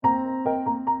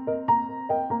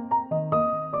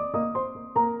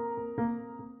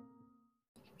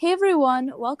Hey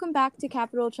everyone, welcome back to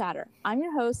Capital Chatter. I'm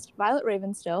your host, Violet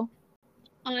Ravenstill.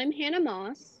 I'm Hannah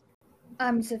Moss.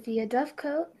 I'm Sophia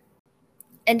Duffcoat.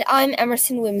 And I'm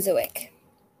Emerson Wimsowick.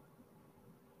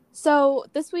 So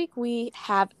this week we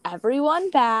have everyone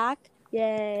back.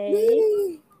 Yay!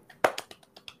 Woo!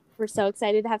 We're so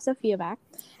excited to have Sophia back.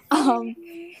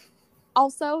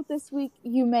 Also, this week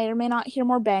you may or may not hear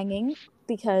more banging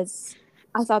because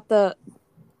I thought the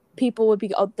people would be.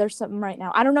 Oh, there's something right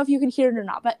now. I don't know if you can hear it or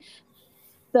not, but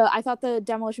I thought the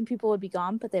demolition people would be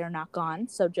gone, but they are not gone.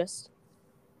 So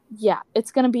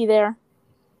it's gonna be there.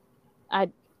 I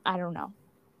don't know.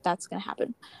 That's gonna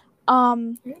happen.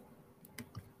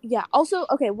 Yeah. Also,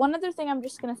 okay. One other thing, I'm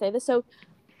just gonna say this. So,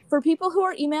 for people who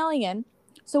are emailing in,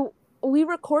 so we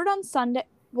record on Sunday.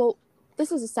 Well, this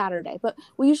is a Saturday, but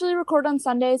we usually record on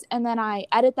Sundays, and then I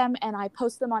edit them and I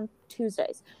post them on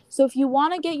Tuesdays. So if you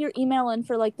want to get your email in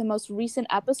for like the most recent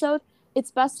episode,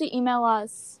 it's best to email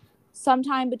us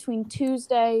sometime between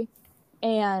Tuesday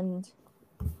and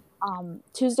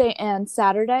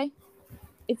Saturday.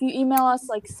 If you email us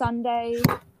like Sunday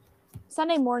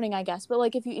morning, I guess, but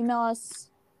like if you email us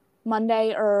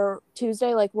Monday or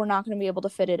Tuesday, like we're not going to be able to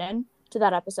fit it in to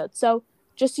that episode. So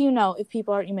just so you know, if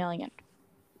people are emailing in,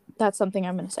 that's something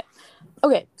I'm going to say.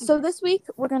 Okay, so this week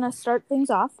we're going to start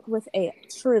things off with a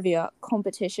trivia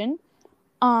competition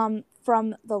from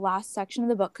the last section of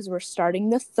the book, because we're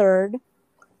starting the third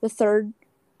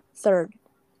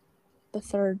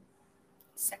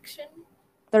Section?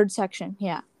 Third section,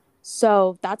 yeah.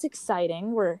 So that's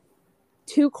exciting. We're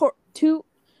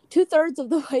two-thirds of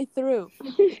the way through.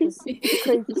 Crazy.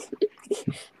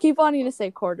 Keep wanting to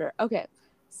say quarter. Okay.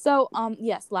 So,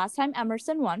 yes, last time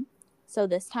Emerson won. So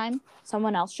this time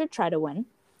someone else should try to win.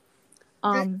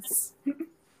 That's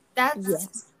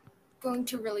yes. going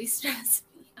to really stress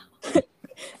me out.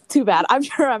 Too bad. I'm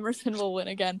sure Emerson will win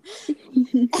again.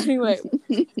 Anyway,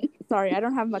 sorry, I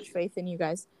don't have much faith in you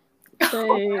guys.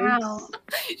 Wow.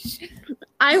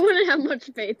 I wouldn't have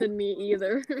much faith in me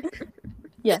either.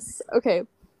 Yes. Okay.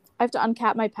 I have to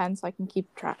uncap my pen so I can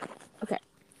keep track. Okay.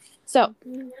 So,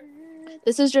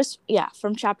 this is just,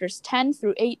 from chapters 10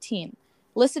 through 18.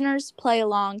 Listeners, play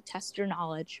along, test your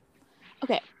knowledge.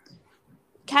 Okay.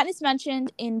 Katniss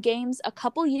mentioned in games a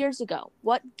couple years ago,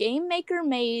 what game maker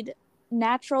made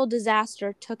natural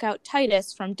disaster took out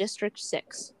Titus from District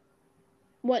 6?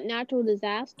 What natural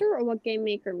disaster or what game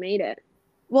maker made it?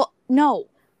 Well, no.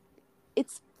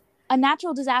 It's a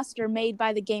natural disaster made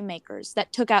by the game makers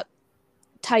that took out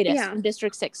Titus from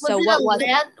District 6.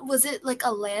 Was it like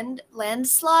a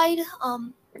landslide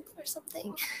or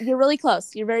something? You're really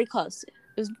close. You're very close.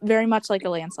 It was very much like a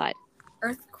landslide.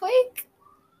 Earthquake?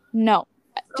 No.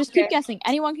 Just keep guessing.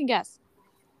 Anyone can guess.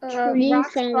 Trees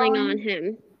falling on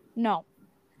him. No.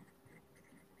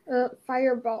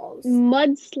 Fireballs.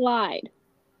 Mudslide.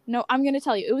 No, I'm going to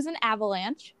tell you. It was an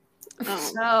avalanche.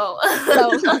 Oh.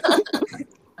 So,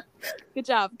 good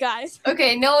job, guys.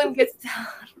 Okay, no one gets that.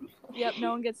 Yep,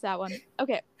 no one gets that one.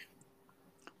 Okay.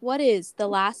 What is the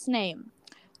last name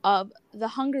of the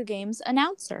Hunger Games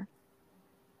announcer?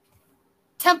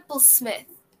 Temple Smith.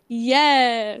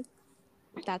 Yes.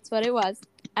 That's what it was.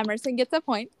 Emerson gets a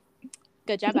point.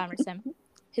 Good job, Emerson.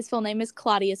 His full name is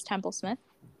Claudius Temple Smith.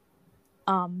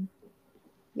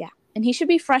 Yeah. And he should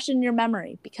be fresh in your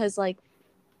memory because, like,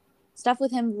 stuff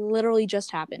with him literally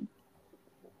just happened.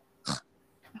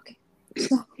 Okay.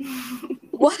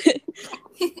 What?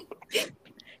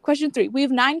 Question 3. We have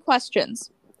 9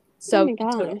 questions. So,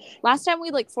 last time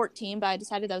we had, 14, but I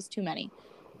decided that was too many.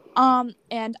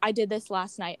 And I did this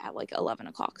last night at, 11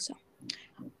 o'clock, so.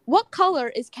 What color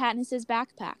is Katniss's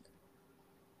backpack?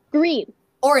 Green.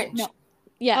 Orange. No.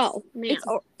 Yes. Oh, man.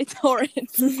 It's orange.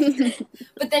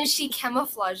 But then she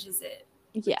camouflages it.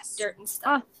 Yes. Dirt and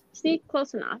stuff. See,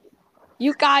 close enough.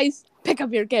 You guys, pick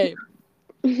up your game.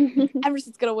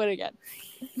 Emerson's gonna win again.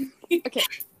 Okay.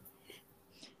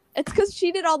 It's because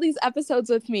she did all these episodes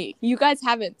with me. You guys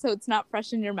haven't, so it's not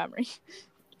fresh in your memory.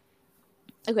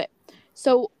 Okay.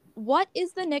 So, what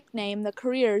is the nickname the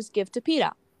careers give to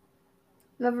Peeta?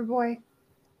 Loverboy.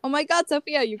 Oh my god,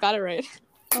 Sophia, you got it right.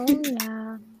 Oh,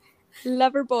 yeah.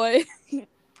 Loverboy.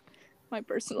 My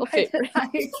personal favorite.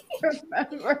 I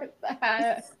remember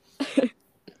that.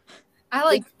 I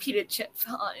like Peeta Chip,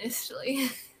 honestly.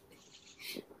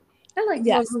 I like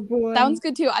Loverboy. That one's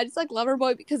good too. I just like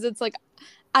Loverboy because it's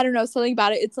I don't know, something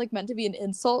about it. It's meant to be an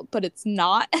insult, but it's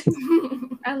not.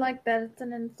 I like that it's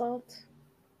an insult.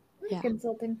 I like Yeah.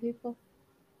 insulting people.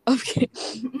 Okay.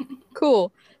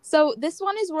 Cool. So this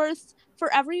one is worth,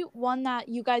 for every one that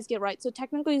you guys get right, so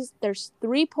technically there's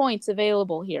 3 points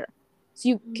available here. So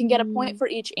you can get a point for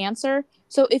each answer.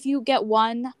 So if you get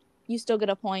one you still get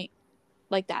a point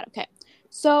like that. Okay.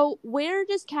 So where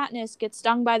does Katniss get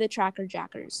stung by the Tracker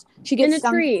Jackers? She gets In a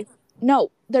stung. tree.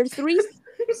 No, there are 3.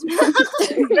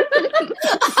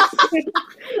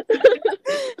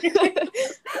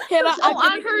 Hannah,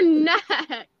 On her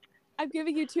neck. I'm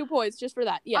giving you 2 points just for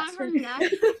that. Yes. On her neck.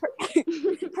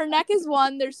 Her neck is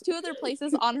 1. There's 2 other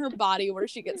places on her body where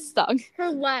she gets stung. Her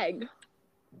leg.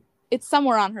 It's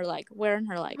somewhere on her leg. Where in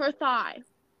her leg? Her thigh.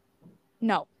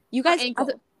 No. You guys. ankle.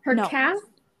 Her No. calf?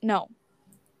 No.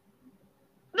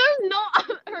 There's not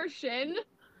her shin.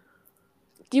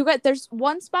 There's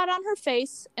 1 spot on her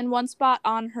face and 1 spot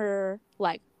on her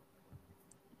leg.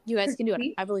 You guys Her can do it.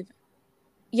 cheek? I believe it.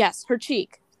 Yes, her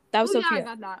cheek. That was Oh, yeah, I Sophia.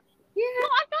 got that. Yeah. No,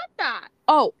 I got that.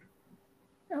 Oh,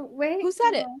 Oh, wait. who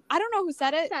said it? I don't know who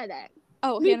said I it. said it.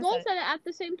 Oh, We Hannah both said it. said it at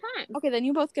the same time. Okay, then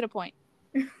you both get a point.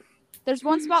 There's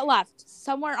 1 spot left,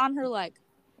 somewhere on her leg.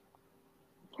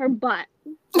 Her butt.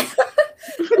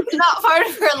 It's not part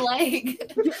of her leg.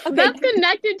 Okay, That's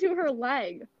connected to her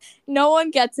leg. no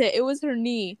one gets it. It was her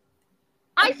knee.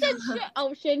 I said shit.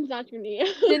 Oh, shin's not your knee.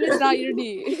 Shin is not your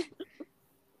knee.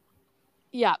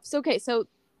 Yeah. So okay. So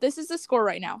this is the score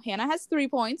right now. Hannah has 3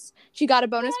 points. She got a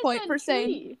bonus I point said for saying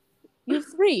tree. you have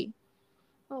 3.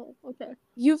 Oh, okay.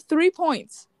 You have 3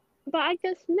 points. But I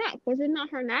guess neck. Was it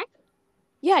not her neck?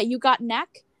 Yeah, you got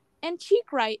neck and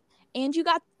cheek right, and you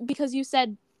got because you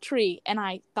said tree, and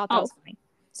I thought that Oh. was funny.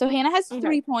 So Hannah has 3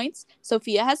 Okay. points.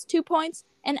 Sophia has 2 points,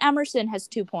 and Emerson has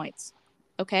 2 points.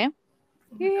 Okay,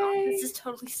 Oh my God, this is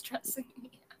totally stressing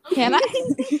me. Hannah.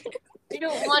 I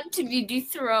don't want to be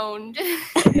dethroned.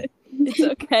 It's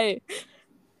okay.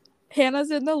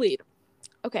 Hannah's in the lead.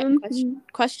 Okay,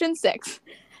 question 6.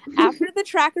 After the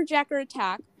Tracker Jacker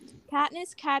attack,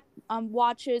 Katniss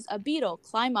watches a beetle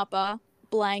climb up a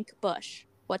blank bush.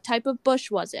 What type of bush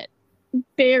was it?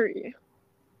 Berry.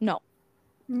 No,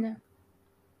 No.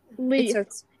 Leaf.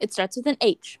 it starts with an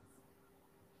H.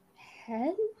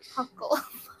 Head? Huckle.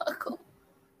 Huckle.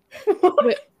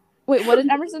 Wait, what did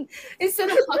Emerson?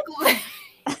 Instead of huckleberry.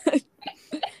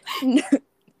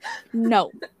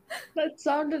 No, That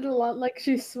sounded a lot like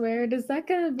she sweared. Is that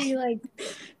gonna be like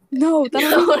no,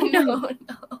 that No.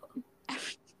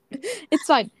 It's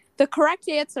fine. The correct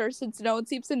answer, since no one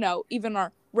seems to know, even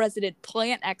our resident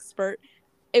plant expert,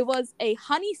 it was a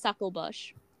honeysuckle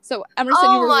bush. So Emerson,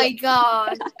 you Oh were my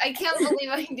God. I can't believe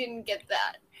I didn't get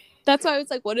that. That's why I was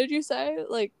like, what did you say?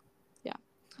 Like, yeah.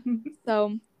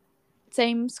 So,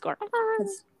 same score.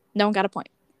 'Cause no one got a point.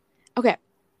 Okay.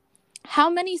 How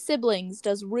many siblings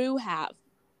does Rue have?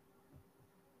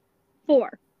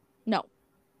 4. No.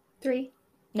 3?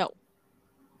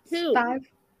 2.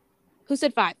 5? Who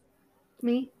said 5?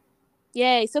 Me?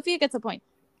 Yay. Sophia gets a point.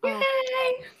 Yay!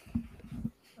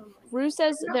 Rue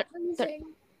says that.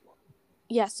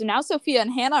 Yeah, so now Sophia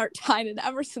and Hannah are tied and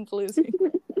Emerson's losing.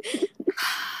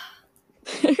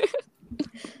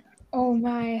 Oh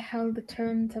my, how the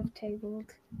turns have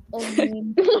tabled. Oh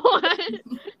man. What?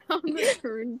 On the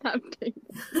turntable.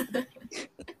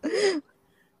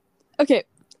 Okay.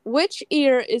 Which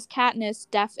ear is Katniss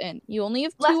deaf in? You only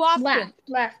have 2 Left, options.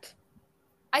 Left.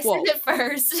 I Whoa. said it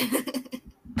first.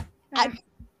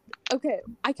 Okay,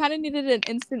 I kind of needed an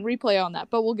instant replay on that,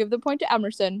 but we'll give the point to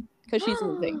Emerson because she's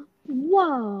losing.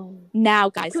 Whoa. Now,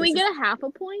 guys. Can we this get a half a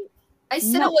point? I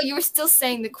said No. it while you were still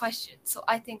saying the question, so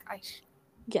I think I should.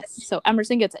 Yes, so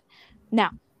Emerson gets it.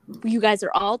 Now, you guys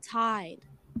are all tied.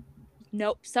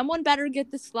 Nope, someone better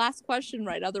get this last question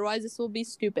right, otherwise this will be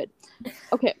stupid.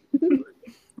 Okay.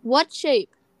 What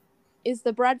shape is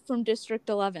the bread from District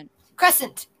 11?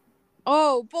 Crescent.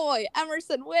 Oh boy,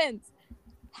 Emerson wins.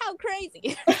 How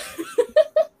crazy.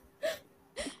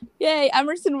 Yay,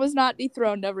 Emerson was not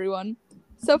dethroned, everyone.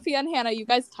 Sophia and Hannah, you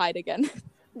guys tied again.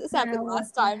 This happened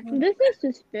last time. This is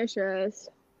suspicious.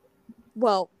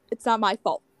 Well, it's not my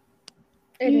fault.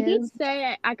 It You did is.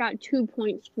 say I got 2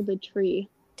 points for the tree.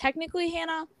 Technically,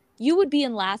 Hannah, you would be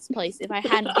in last place if I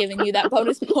hadn't given you that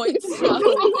bonus point. So.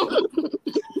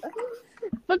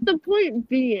 But the point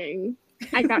being,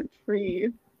 I got 3.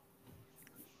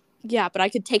 Yeah, but I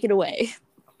could take it away.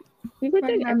 You could My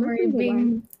take memory everything away.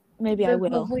 being Maybe the I will.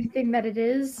 lovely thing that it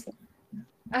is.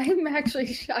 I'm actually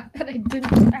shocked that I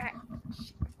didn't act.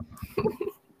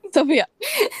 Sophia.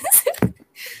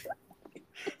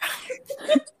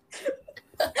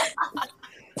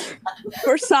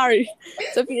 We're sorry.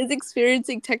 Sophia's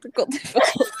experiencing technical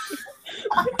difficulties.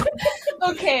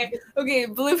 Okay,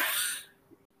 blue.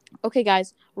 Okay,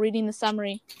 guys, reading the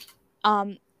summary.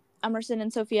 Emerson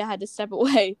and Sophia had to step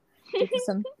away due to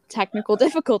some technical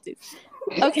difficulties.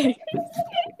 Okay.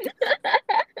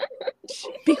 Shh,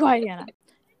 be quiet, Hannah.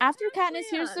 After Katniss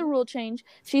hears the rule change,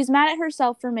 she's mad at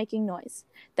herself for making noise.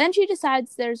 Then she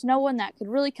decides there's no one that could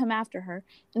really come after her,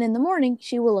 and in the morning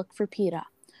she will look for Peeta.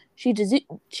 She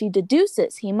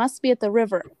deduces he must be at the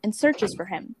river and searches for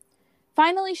him.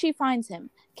 Finally, she finds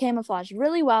him, camouflaged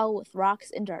really well with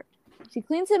rocks and dirt. She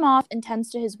cleans him off and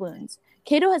tends to his wounds.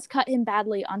 Cato has cut him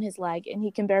badly on his leg, and he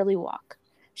can barely walk.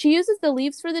 She uses the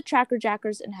leaves for the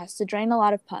crackerjackers and has to drain a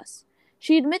lot of pus.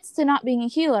 She admits to not being a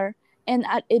healer, and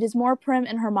that it is more Prim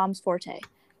and her mom's forte.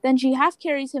 Then she half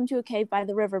carries him to a cave by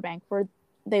the riverbank where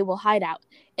they will hide out.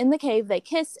 In the cave, they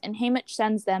kiss, and Haymitch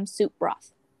sends them soup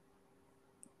broth.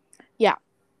 Yeah,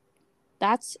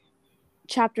 that's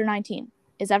chapter 19.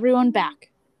 Is everyone back?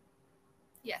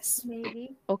 Yes.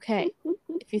 Maybe. Okay.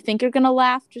 If you think you're gonna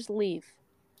laugh, just leave.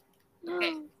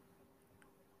 Okay.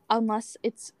 Unless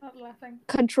it's Not laughing.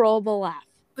 controllable laugh.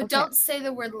 But Okay. don't say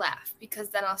the word laugh because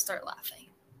then I'll start laughing.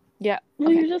 Yeah. No,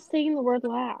 Okay. you're just saying the word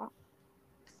laugh.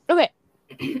 Okay.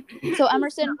 So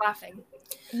Emerson, Not laughing.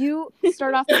 you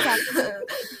start off the chapter.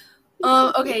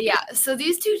 Okay, yeah. So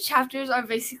these two chapters are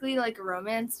basically like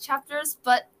romance chapters,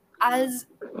 but as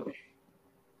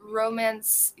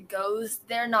romance goes,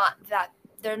 they're not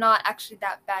actually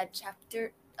that bad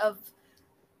chapters.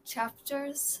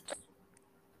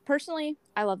 Personally,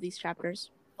 I love these chapters.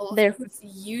 Oh, They're-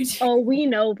 you do. Oh, we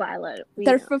know, Violet. We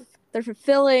They're know. they're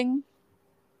fulfilling.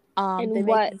 In they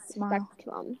what make me smile.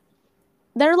 spectrum?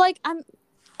 They're like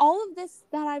all of this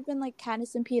that I've been like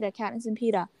Katniss and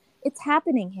Peeta. It's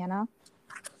happening, Hannah.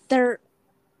 They're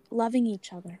loving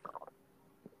each other.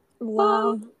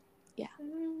 Wow.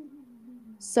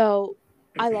 So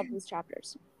I love these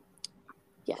chapters.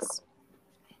 Yes.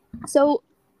 So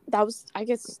I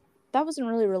guess that wasn't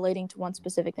really relating to one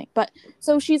specific thing. But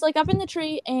so she's like up in the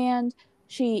tree and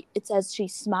it says she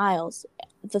smiles.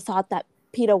 The thought that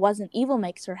Peeta wasn't evil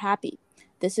makes her happy.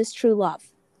 This is true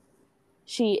love.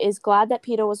 She is glad that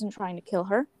Peeta wasn't trying to kill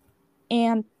her.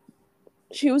 And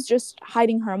she was just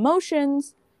hiding her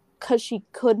emotions because she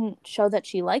couldn't show that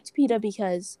she liked Peeta,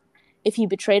 because if he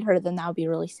betrayed her, then that would be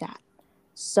really sad.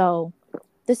 So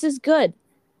this is good.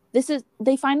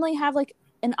 They finally have like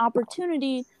an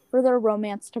opportunity for their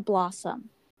romance to blossom.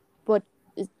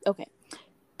 Okay,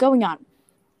 going on.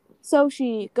 So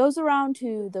she goes around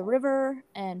to the river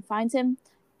and finds him,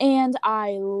 and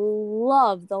I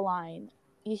love the line,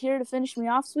 "You here to finish me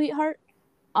off, sweetheart?"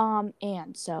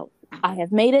 And so I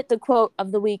have made it the quote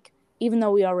of the week, even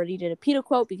though we already did a Peeta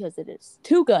quote, because it is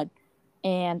too good,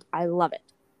 and I love it.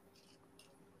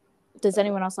 Does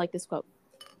anyone else like this quote?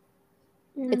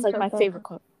 It's like my favorite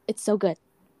quote. It's so good.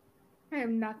 I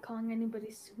am not calling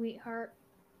anybody sweetheart.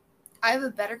 I have a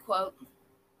better quote.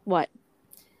 What?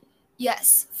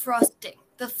 Yes, frosting,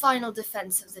 the final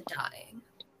defense of the dying.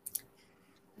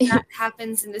 That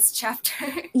happens in this chapter.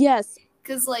 Yes.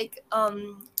 Because, like,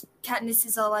 Katniss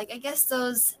is all like, I guess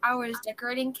those hours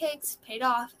decorating cakes paid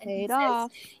off. And he Paid says,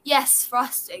 off. yes,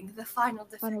 frosting, the final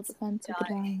defense, Final defense of of the the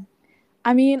dying. dying.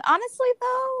 I mean, honestly,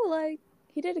 though, like,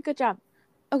 he did a good job.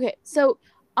 Okay, so,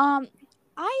 I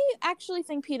actually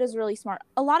think Peeta's really smart.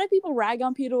 A lot of people rag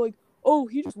on Peeta, like, oh,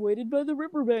 he just waited by the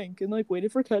riverbank and, like,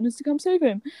 waited for Katniss to come save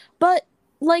him. But,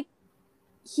 like,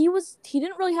 he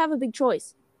didn't really have a big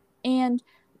choice. And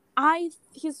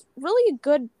he's really a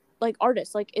good, like,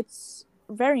 artist. Like, it's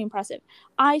very impressive.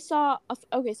 I saw,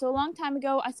 so a long time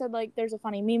ago, I said, like, there's a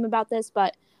funny meme about this,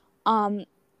 but, I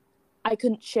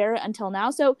couldn't share it until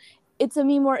now. So it's a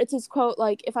meme where it's his quote,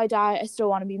 like, if I die, I still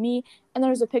want to be me. And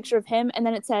there's a picture of him, and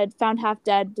then it said, found half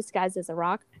dead, disguised as a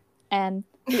rock. And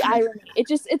the irony, it's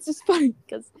just funny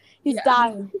because he's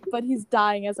dying, but he's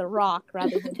dying as a rock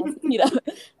rather than as Peeta.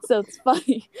 So it's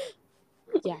funny.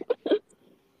 Yeah.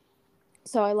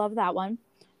 So I love that one.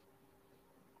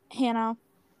 Hannah,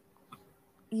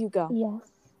 you go. Yes.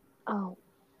 Oh.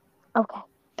 Okay.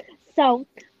 So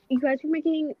you guys are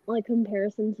making like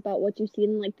comparisons about what you see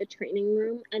in like the training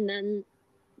room and then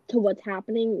to what's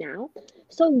happening now.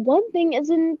 So one thing is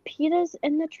Peeta's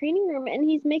in the training room and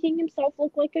he's making himself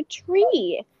look like a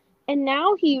tree. And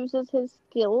now he uses his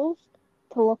skills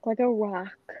to look like a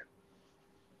rock.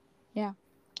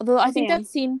 Although I think Damn. that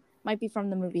scene might be from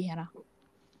the movie, Hannah.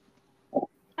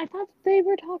 I thought they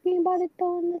were talking about it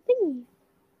though in the thingy.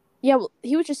 Yeah, well,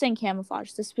 he was just saying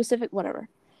camouflage, the specific whatever.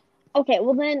 Okay,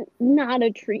 well then not a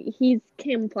tree. He's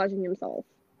camouflaging himself.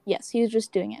 Yes, he was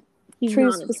just doing it. He's Tree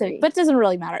not specific, a tree. but it doesn't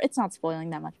really matter. It's not spoiling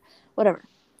that much. Whatever.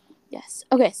 Yes.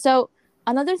 Okay, so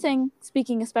another thing,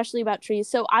 speaking especially about trees.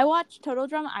 So I watched Total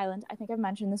Drama Island. I think I've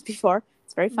mentioned this before.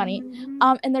 It's very funny.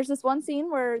 And there's this one scene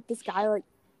where this guy, like,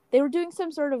 they were doing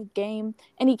some sort of game,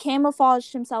 and he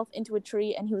camouflaged himself into a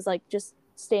tree, and he was, like, just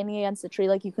standing against the tree,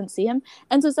 like, you couldn't see him.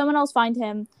 And so someone else found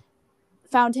him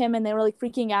found him and they were like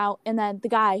freaking out. And then the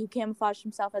guy who camouflaged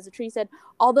himself as a tree said,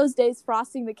 all those days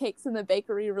frosting the cakes in the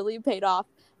bakery really paid off.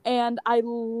 And I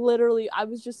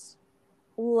was just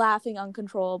laughing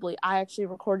uncontrollably. I actually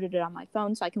recorded it on my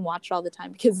phone so I can watch it all the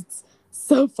time because it's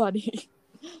so funny.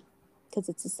 Because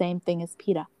it's the same thing as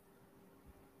PETA.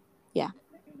 Yeah.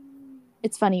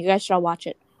 It's funny. You guys should all watch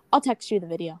it. I'll text you the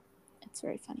video. It's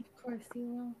very funny. Of course you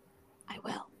will. I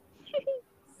will.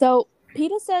 So,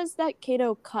 PETA says that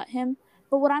Kato cut him,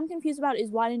 but what I'm confused about is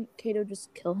why didn't Kato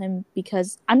just kill him?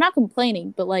 Because I'm not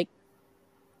complaining, but like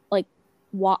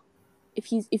what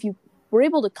if you were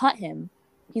able to cut him,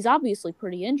 he's obviously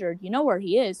pretty injured. You know where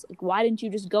he is. Like, why didn't you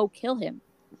just go kill him?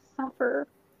 Suffer.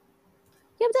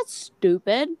 Yeah, but that's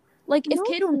stupid. Like, if No,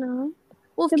 Kato, it's not.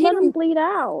 well, if They let him Kato, bleed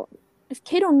out. if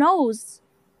Kato knows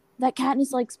that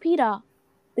Katniss likes PETA,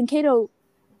 then Kato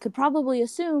could probably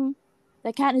assume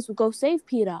that Katniss would go save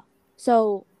PETA.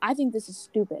 So I think this is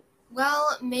stupid.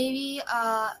 Well, maybe,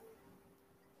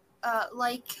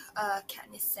 like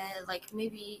Katniss said, like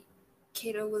maybe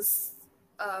Kato was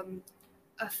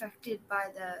affected by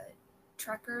the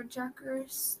tracker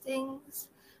jackers things,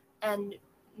 and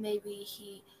maybe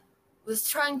he was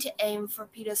trying to aim for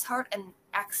PETA's heart and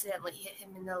accidentally hit him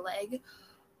in the leg.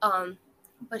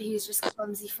 But he was just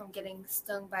clumsy from getting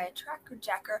stung by a tracker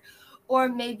jacker, or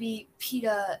maybe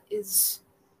PETA is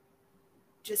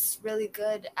just really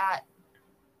good at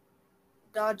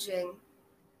dodging.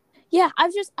 Yeah, I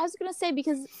was gonna say,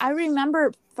 because I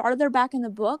remember farther back in the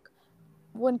book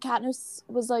when Katniss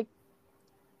was like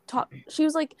she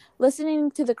was like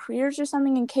listening to the Creers or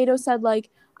something, and Kato said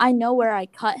like, I know where I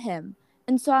cut him.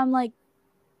 And so I'm like,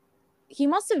 he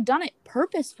must have done it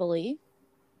purposefully.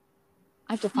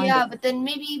 I have to find it. Yeah, but then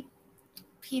maybe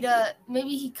Kato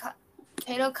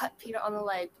cut PETA on the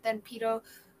leg, but then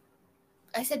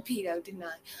I said Peto, didn't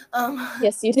I?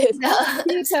 Yes, you did.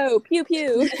 No. Pew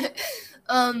pew.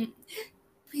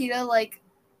 PETA like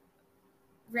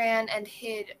ran and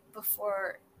hid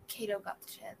before Kato got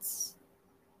the chance.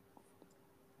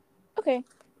 Okay.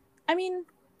 I mean,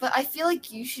 but I feel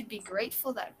like you should be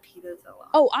grateful that PETA's alive.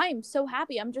 Oh, I'm so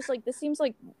happy. I'm just like, this seems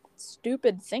like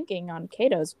stupid thinking on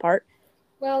Kato's part.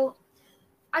 Well,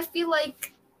 I feel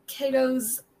like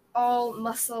Kato's all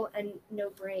muscle and no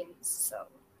brains, so.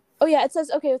 Oh, yeah, it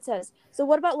says, so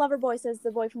what about Loverboy, says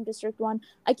the boy from District 1.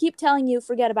 I keep telling you,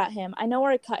 forget about him. I know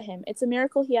where I cut him. It's a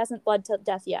miracle he hasn't bled to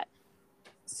death yet.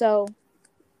 So,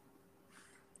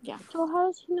 yeah. So how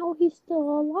does he know he's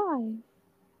still alive?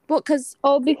 Well, because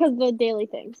the daily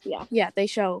things, yeah. Yeah, they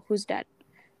show who's dead.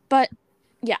 But,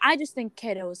 yeah, I just think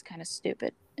Kato was kind of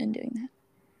stupid in doing that.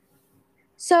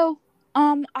 So,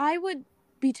 I would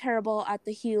be terrible at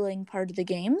the healing part of the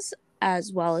games,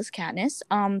 as well as Katniss.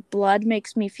 Blood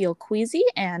makes me feel queasy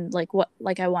and like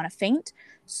I want to faint.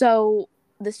 So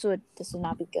this would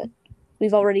not be good.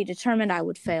 We've already determined I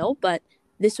would fail, but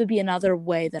this would be another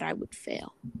way that I would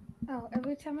fail. Oh,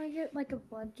 every time I get like a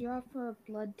blood draw for a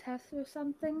blood test or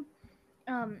something,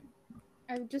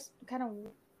 I just kind of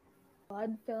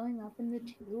blood filling up in the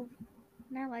tube,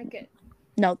 and I like it.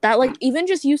 No, that like even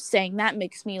just you saying that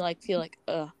makes me like feel like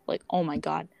oh my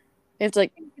god. It's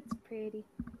like it's pretty.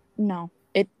 No,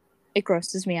 it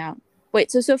grosses me out. Wait,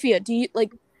 so Sophia, do you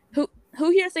like who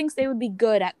here thinks they would be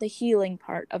good at the healing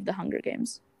part of the Hunger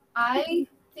Games? I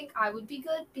think I would be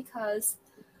good because,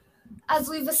 as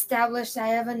we've established, I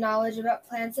have a knowledge about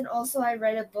plants, and also I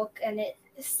read a book and it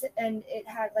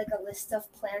had like a list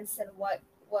of plants and what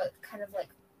kind of like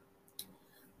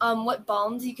what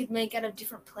balms you could make out of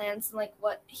different plants and like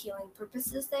what healing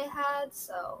purposes they had.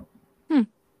 So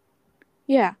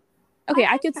yeah. Okay,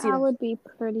 I could see that. That would be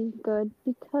pretty good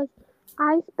because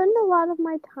I spend a lot of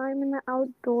my time in the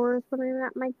outdoors when I'm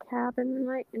at my cabin and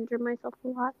I injure myself a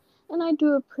lot, and I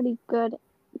do a pretty good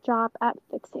job at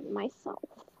fixing myself.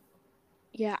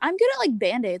 Yeah, I'm good at like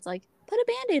band-aids, like put a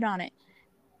band-aid on it.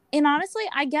 And honestly,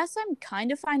 I guess I'm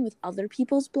kind of fine with other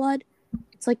people's blood.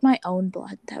 It's like my own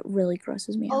blood that really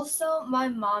grosses me out. Also, my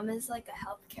mom is like a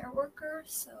healthcare worker,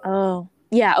 so. Oh,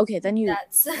 yeah. Okay, then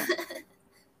That's.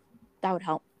 That would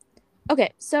help.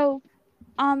 Okay, so,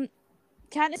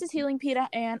 Katniss is healing PETA,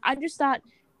 and I just thought,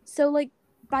 so like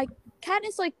by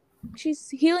Katniss, like she's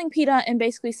healing PETA and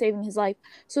basically saving his life.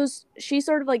 So she's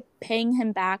sort of like paying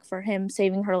him back for him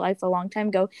saving her life a long time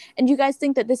ago. And you guys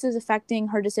think that this is affecting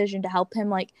her decision to help him?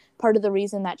 Like part of the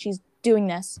reason that she's doing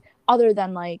this, other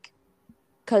than like,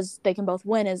 because they can both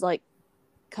win, is like,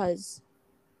 because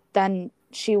then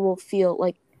she will feel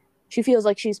like she feels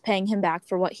like she's paying him back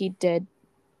for what he did,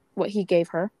 what he gave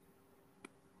her.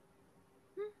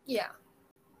 Yeah.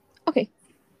 Okay.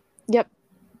 Yep.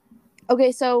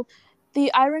 Okay, so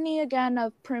the irony again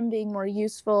of Prim being more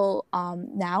useful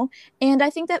now, and I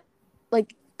think that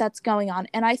like that's going on,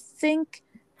 and I think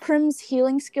Prim's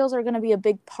healing skills are going to be a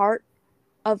big part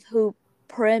of who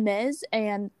Prim is,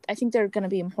 and I think they're going to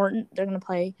be important. They're going to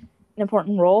play an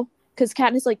important role because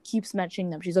Katniss like keeps mentioning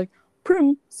them. She's like,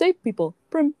 Prim save people,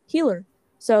 Prim healer.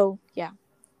 So yeah,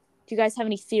 do you guys have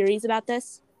any theories about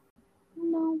this?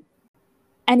 No.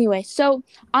 Anyway, so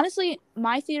honestly,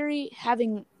 my theory,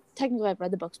 having technically I've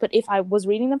read the books, but if I was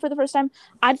reading them for the first time,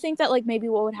 I'd think that like maybe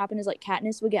what would happen is like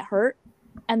Katniss would get hurt,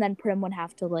 and then Prim would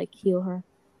have to like heal her.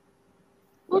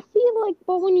 Well, see, like,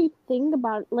 but when you think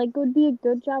about it, like, it would be a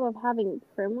good job of having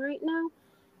Prim right now.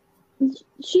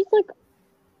 She's like,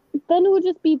 then it would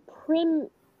just be Prim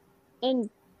and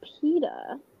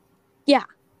Peeta.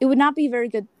 It would not be very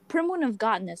good. Prim wouldn't have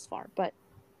gotten this far, but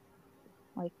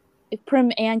like if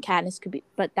Prim and Katniss could be,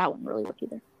 but that wouldn't really work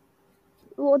either.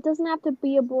 Well, it doesn't have to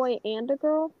be a boy and a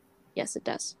girl, Yes, it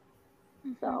does.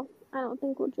 so I don't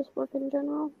think it would just work in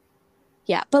general.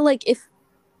 Yeah, but like if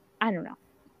I don't know.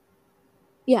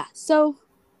 Yeah, so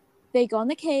they go in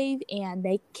the cave and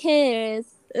they kiss.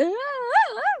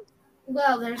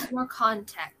 Well, there's more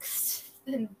context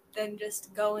than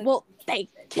just going. Well, they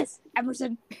kiss.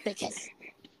 Emerson, they kiss.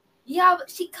 Yeah, but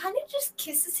she kind of just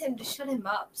kisses him to shut him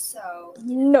up. So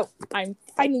No, I'm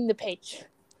finding the page.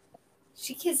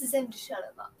 she kisses him to shut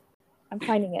him up. I'm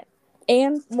finding it.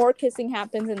 And more kissing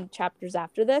happens in chapters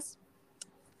after this.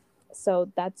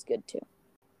 So that's good too.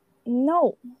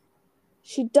 No.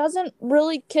 She doesn't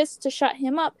really kiss to shut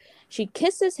him up. She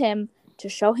kisses him to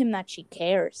show him that she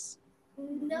cares.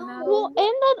 No. Well, and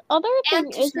the other thing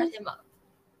and to is, shut him up.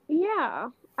 yeah,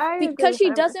 I agree Because with she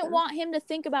Emerson. doesn't want him to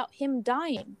think about him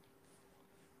dying.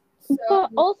 So,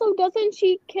 But also, doesn't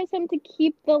she kiss him to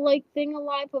keep the like thing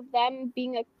alive of them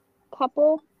being a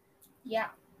couple, yeah.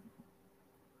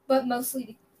 But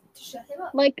mostly to shut him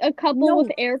up. like a couple No.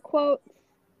 with air quotes,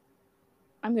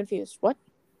 I'm confused. What?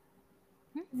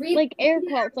 Read, like air read it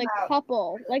quotes, like out.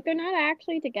 couple, like they're not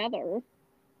actually together.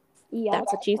 Yeah,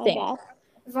 That's what you I think. guess.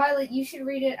 Violet, you should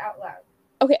read it out loud.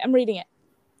 Okay, I'm reading it.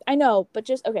 I know, but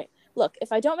just, okay. Look,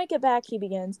 if I don't make it back, he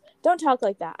begins. Don't talk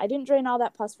like that. I didn't drain all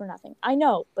that pus for nothing. I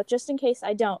know, but just in case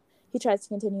I don't. He tries to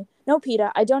continue. No,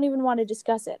 Peeta, I don't even want to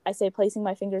discuss it, I say, placing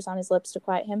my fingers on his lips to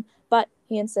quiet him. But,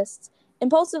 he insists.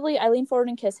 Impulsively, I lean forward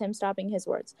and kiss him, stopping his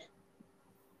words.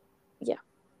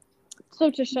 So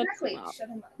to shut Exactly, him up. shut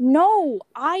him up. No,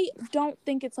 I don't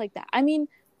think it's like that. I mean,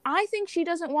 I think she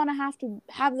doesn't want to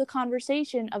have the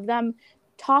conversation of them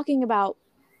talking about,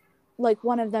 like,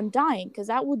 one of them dying, because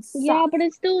that would suck. Yeah, but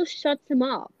it still shuts him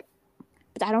up.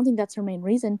 But I don't think that's her main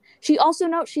reason. She's also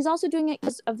doing it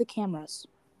because of the cameras.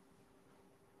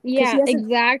 Yeah, he hasn't-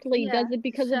 exactly. Yeah, Does it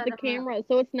because of shut the him up. camera,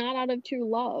 so it's not out of true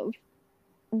love.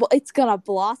 Well, it's gonna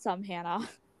blossom, Hannah.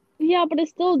 Yeah, but it's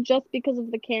still just because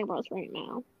of the cameras right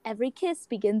now. Every kiss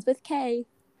begins with K.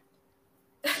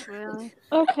 Really?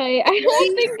 Okay, I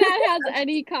don't think that has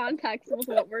any context with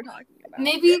what we're talking about.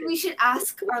 Maybe we should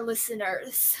ask our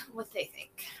listeners what they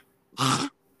think.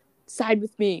 Side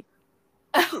with me.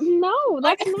 No,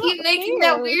 that's not Keep making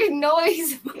fair. that weird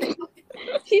noise.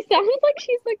 She sounds like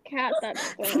she's the cat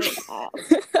that's throwing up.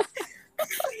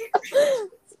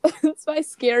 It's my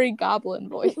scary goblin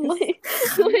voice.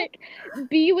 like,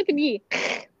 be with me.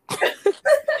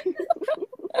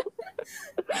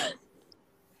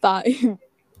 Fine.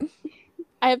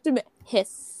 I have to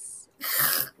hiss.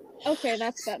 Okay,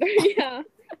 that's better. Yeah.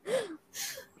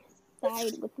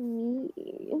 Side with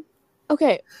me.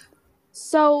 Okay,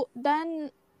 so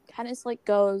then Katniss like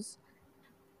goes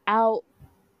out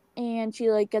and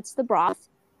she like gets the broth,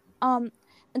 and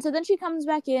so then she comes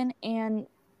back in and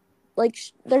like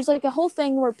there's like a whole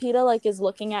thing where Peeta like is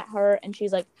looking at her and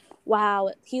she's like, wow,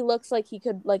 he looks like he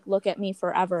could like look at me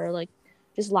forever, like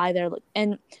just lie there.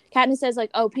 And Katniss says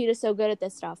like, oh, Peeta's so good at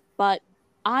this stuff, but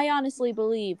I honestly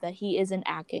believe that he isn't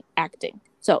acting.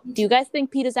 So do you guys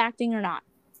think Peeta's acting or not?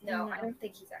 No, No. I don't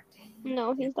think he's acting.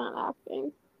 No, he's not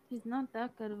acting. He's not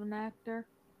that good of an actor.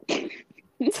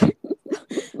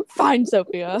 Fine,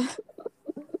 Sophia.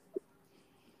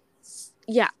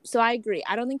 Yeah, so I agree.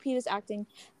 I don't think Peeta's acting.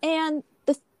 And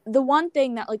the one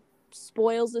thing that like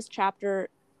spoils this chapter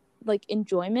like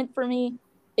enjoyment for me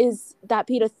is that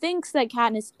Peeta thinks that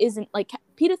Katniss isn't like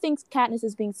Peeta thinks Katniss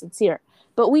is being sincere,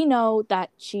 but we know that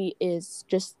she is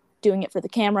just doing it for the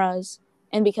cameras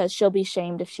and because she'll be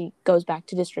shamed if she goes back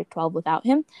to District 12 without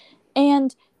him.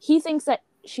 And he thinks that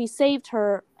she saved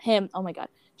him. Oh my god.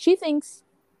 He thinks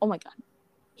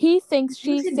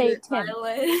she saved him.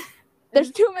 Violet.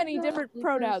 There's too many different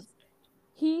pronouns.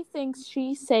 He thinks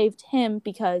she saved him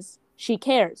because she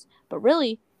cares. But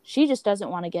really, she just doesn't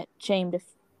want to get shamed if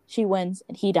she wins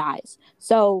and he dies.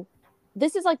 So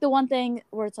this is like the one thing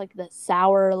where it's like the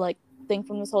sour like thing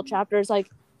from this whole chapter is like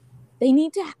they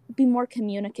need to be more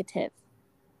communicative.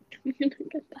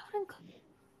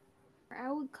 I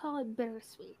would call it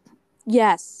bittersweet.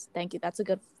 Yes, thank you. That's a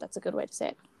good way to say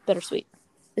it. Bittersweet.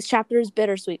 This chapter is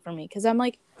bittersweet for me because I'm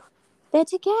like, they're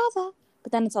together,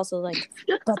 but then it's also like,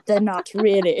 but they're not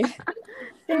really.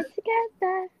 They're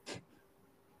together.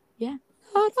 Yeah.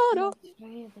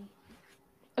 Really.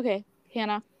 Okay,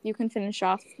 Hannah, you can finish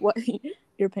off what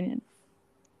your opinion.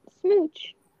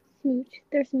 Smooch.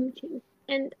 They're smooching.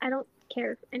 And I don't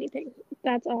care anything.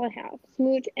 That's all I have.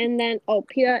 Smooch and then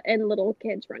PETA and little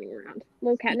kids running around.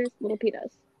 Little Katniss, little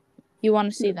PETAs. You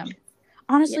want to see them.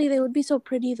 Honestly, they would be so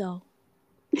pretty though.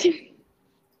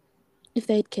 If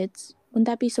they had kids. Wouldn't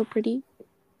that be so pretty?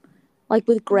 Like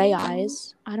with gray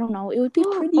eyes. I don't know. It would be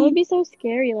pretty. That would be so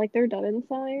scary, like they're dead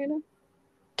inside.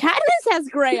 Katniss has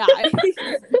gray eyes.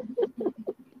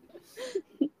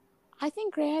 I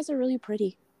think gray eyes are really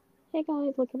pretty. Hey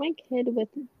guys, look at my kid with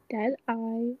dead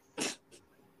eyes.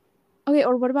 Okay,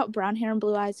 or what about brown hair and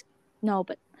blue eyes? No,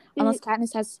 but unless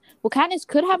Katniss has... Well, Katniss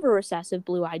could have a recessive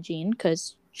blue eye gene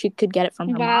because she could get it from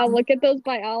her Wow, mom. look at those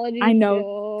biology I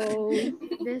know. skills.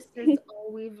 This is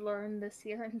all we've learned this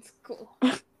year in school.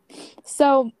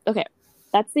 So, okay.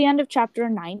 That's the end of chapter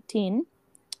 19.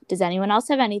 Does anyone else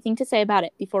have anything to say about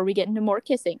it before we get into more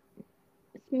kissing?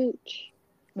 Smooch.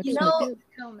 You know,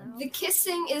 Hell no. the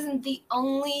kissing isn't the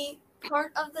only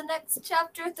part of the next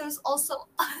chapter. There's also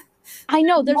I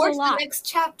know, there's more a to lot. the next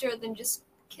chapter than just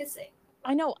kissing.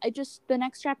 I know. The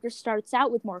next chapter starts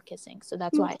out with more kissing, so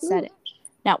that's why I said it.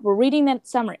 Now, we're reading the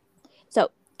summary.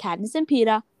 So, Katniss and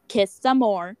PETA kiss some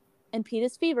more, and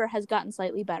PETA's fever has gotten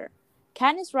slightly better.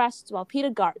 Katniss rests while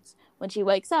PETA guards. When she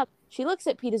wakes up, she looks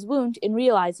at PETA's wound and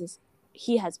realizes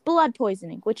he has blood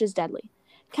poisoning, which is deadly.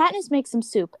 Katniss makes some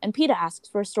soup, and PETA asks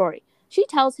for a story. She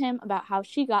tells him about how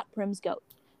she got Prim's goat.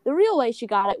 The real way she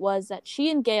got it was that she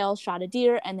and Gale shot a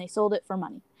deer and they sold it for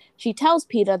money. She tells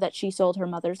PETA that she sold her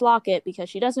mother's locket because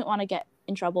she doesn't want to get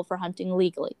in trouble for hunting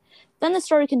illegally. Then the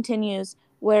story continues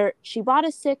where she bought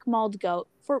a sick mauled goat,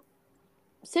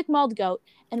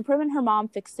 and Prim and her mom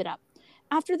fixed it up.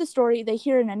 After the story, they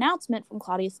hear an announcement from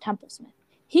Claudius Templesmith.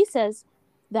 He says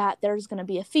that there's going to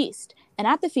be a feast, and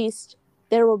at the feast,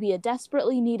 there will be a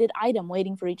desperately needed item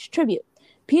waiting for each tribute.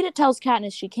 PETA tells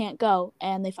Katniss she can't go,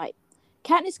 and they fight.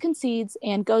 Katniss concedes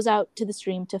and goes out to the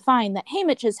stream to find that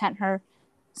Haymitch has sent her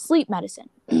sleep medicine.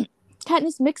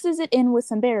 Katniss mixes it in with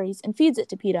some berries and feeds it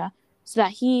to PETA so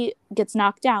that he gets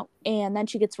knocked out, and then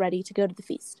she gets ready to go to the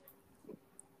feast.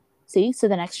 See? So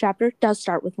the next chapter does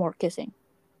start with more kissing.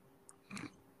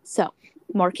 So,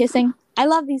 more kissing. I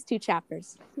love these two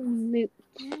chapters. Smooch.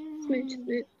 Smooch.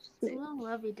 It's a little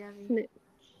lovey-dovey. Smooch.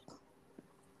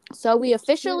 So we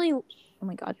officially... Oh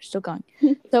my god, you're still going.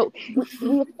 So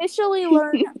we officially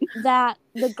learned that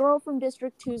the girl from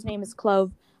District 2's name is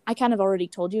Clove. I kind of already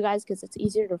told you guys because it's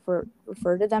easier to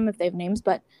refer to them if they have names.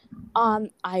 But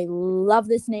I love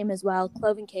this name as well,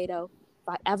 Clove and Cato. If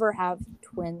I ever have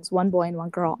twins, one boy and one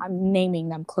girl, I'm naming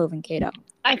them Clove and Cato.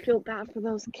 I feel bad for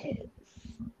those kids.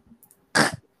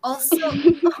 Also,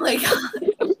 oh my god.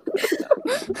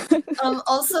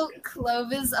 Also,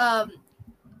 clove is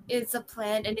it's a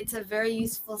plant and it's a very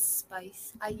useful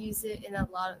spice. I use it in a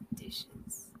lot of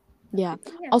dishes. Yeah.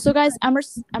 Also, guys,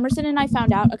 Emerson and I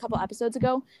found out a couple episodes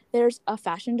ago there's a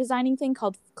fashion designing thing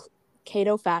called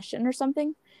Cato Fashion or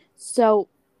something. So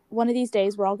one of these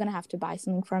days we're all gonna have to buy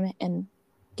something from it and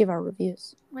give our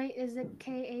reviews. Wait, is it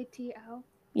Kato?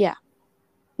 Yeah.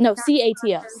 No, That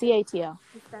Cato. matters. Cato.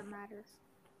 If that matters.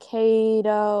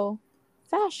 Cato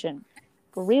Fashion.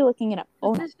 We're re-looking it up.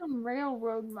 Oh no. There's some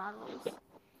railroad models.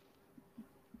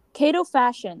 Cato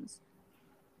Fashions.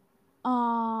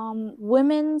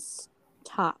 Women's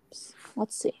tops.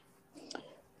 Let's see.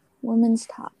 Women's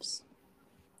tops.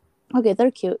 Okay,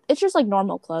 they're cute. It's just like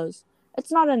normal clothes.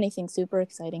 It's not anything super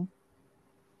exciting.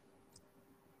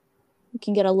 You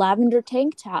can get a lavender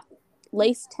tank top,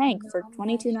 lace tank for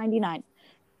 $22.99.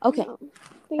 Okay,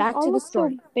 They back all to the look so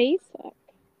story. basic.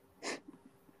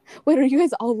 Wait, are you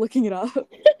guys all looking it up?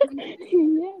 Yeah.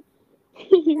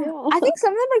 Yeah. I think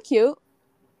some of them are cute.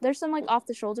 There's some like off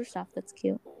the shoulder stuff that's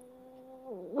cute.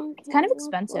 Okay, kind of let's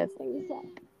expensive. look things up.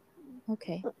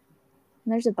 Okay.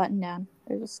 And there's a button down.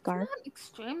 There's a scarf. Not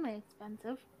extremely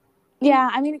expensive. Yeah,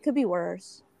 I mean, it could be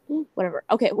worse. Whatever.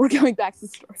 Okay, we're going back to the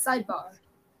story. Sidebar.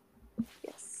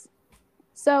 Yes.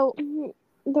 So,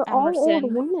 They're all Emerson.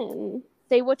 old women.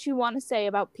 say what you want to say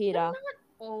about PETA. Not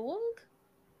old.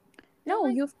 No,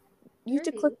 like you have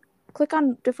to 30. click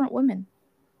on different women.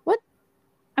 What?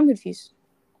 I'm confused.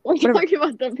 We're Whatever. talking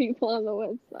about the people on the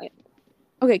website.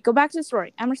 Okay, go back to the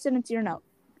story. Emerson, it's your note.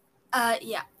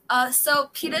 Yeah. So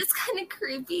Peter's kind of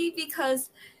creepy because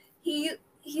he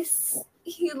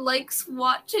likes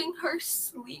watching her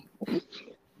sleep.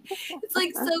 It's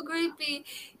like so creepy.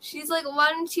 She's like, "Why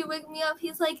didn't you wake me up?"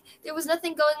 He's like, "There was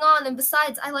nothing going on, and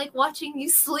besides, I like watching you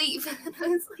sleep." And I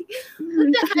was like,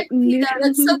 "What the heck, Peter?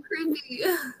 That's so creepy."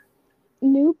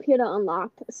 New PETA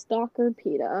unlocked. Stalker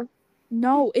PETA.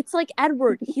 No, it's like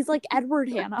Edward. He's like Edward,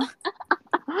 Hannah.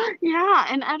 Yeah,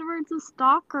 and Edward's a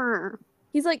stalker.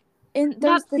 He's like in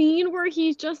there's That scene where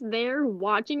he's just there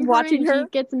watching Watching her, her? and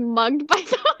he gets mugged by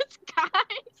those guys,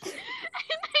 and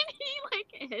then he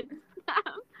like hits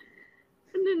them,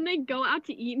 and then they go out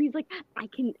to eat, and he's like,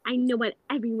 I know what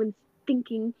everyone's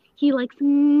thinking. He likes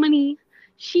money.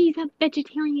 She's a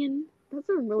vegetarian. That's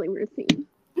a really weird scene.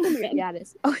 Yeah, it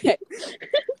is. Okay.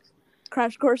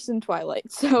 Crash course in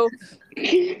Twilight. So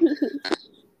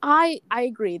I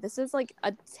agree. This is like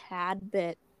a tad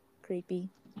bit creepy.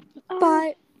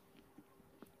 But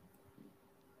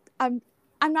I'm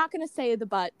not gonna say the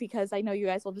but because I know you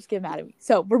guys will just get mad at me.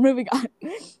 So we're moving on.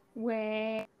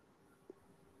 Wait,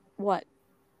 What?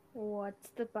 what's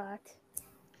the but?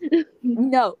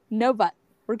 No but.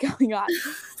 We're going on.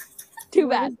 Too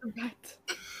What bad. is the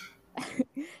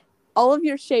but? All of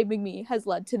your shaming me has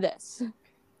led to this.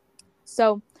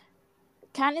 So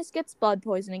Katniss gets blood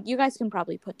poisoning. You guys can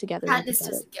probably put together. Katniss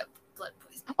doesn't get blood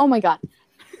poisoning. Oh my god.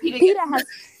 PETA has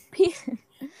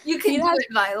You can Peeta do has- it,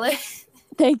 Violet.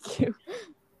 Thank you.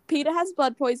 PETA has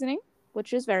blood poisoning,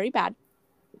 which is very bad.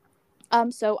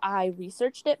 So I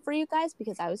researched it for you guys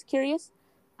because I was curious.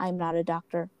 I'm not a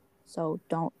doctor, so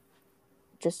don't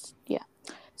just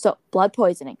So blood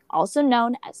poisoning, also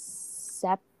known as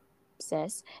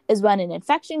sepsis, is when an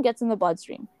infection gets in the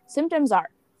bloodstream. Symptoms are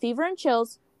fever and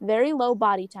chills, very low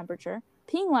body temperature,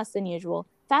 peeing less than usual,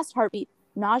 fast heartbeat,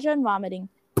 nausea and vomiting,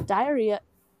 diarrhea,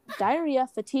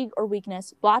 fatigue or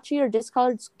weakness, blotchy or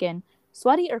discolored skin,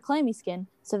 sweaty or clammy skin,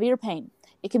 severe pain.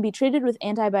 It can be treated with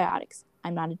antibiotics.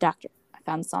 I'm not a doctor. I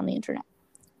found this on the internet.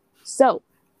 So,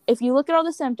 if you look at all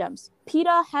the symptoms,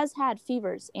 PETA has had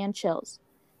fevers and chills.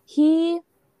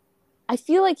 I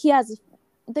feel like he has,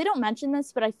 they don't mention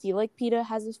this, but I feel like PETA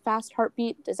has a fast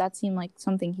heartbeat. Does that seem like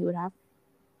something he would have?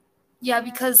 Yeah,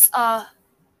 because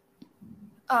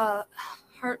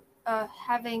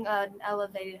having an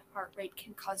elevated heart rate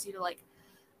can cause you to like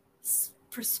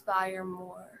perspire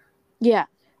more. Yeah.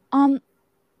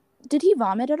 Did he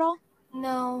vomit at all?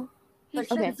 No,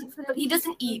 but Okay. he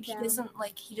doesn't eat. He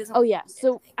doesn't. Oh yeah.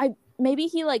 So maybe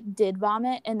he like did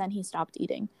vomit and then he stopped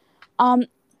eating.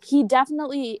 He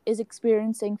definitely is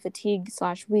experiencing fatigue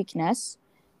 / weakness,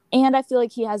 and I feel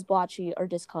like he has blotchy or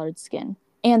discolored skin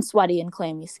and sweaty and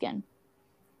clammy skin.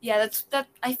 Yeah, that.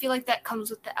 I feel like that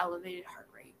comes with the elevated heart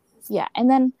rate. Yeah, and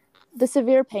then the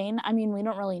severe pain. I mean, we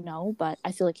don't really know, but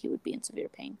I feel like he would be in severe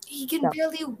pain. He can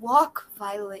barely walk,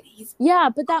 Violet. Yeah,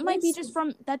 but that might be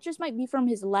just might be from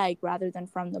his leg rather than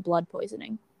from the blood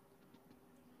poisoning.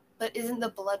 But isn't the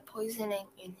blood poisoning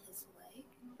in his leg?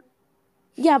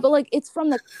 Yeah, but like it's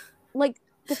from the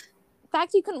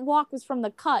fact he couldn't walk was from the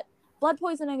cut. Blood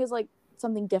poisoning is like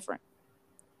something different.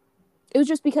 It was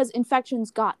just because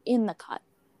infections got in the cut,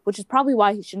 which is probably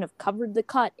why he shouldn't have covered the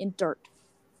cut in dirt.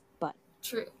 But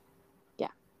True.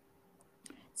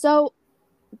 so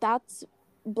that's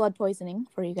blood poisoning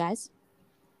for you guys.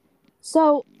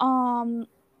 So oh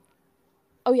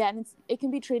yeah, and it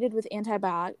can be treated with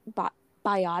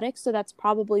antibiotics, so that's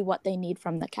probably what they need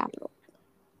from the Capitol.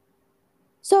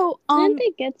 So Didn't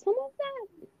they get some of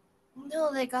that?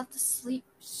 No, they got the sleep.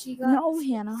 She got No, the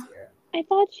sleep Hannah. syrup. I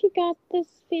thought she got this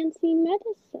fancy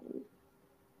medicine.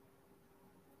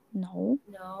 No.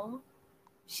 No.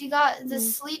 She got the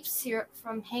sleep syrup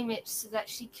from Haymitch so that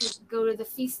she could go to the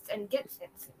feast and get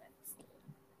fancy medicine.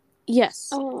 Yes.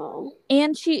 Oh,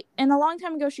 And a long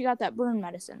time ago she got that burn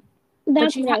medicine.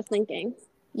 that's she what I was thinking.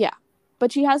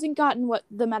 But she hasn't gotten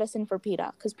the medicine for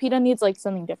PETA, because PETA needs like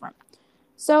something different.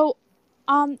 So,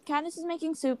 Katniss is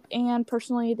making soup, and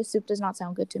personally, the soup does not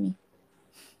sound good to me.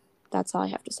 That's all I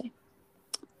have to say.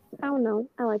 I don't know.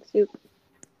 I like soup.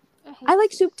 I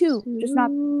like soup too, just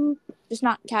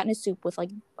not Katniss soup with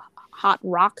like hot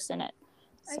rocks in it.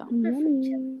 So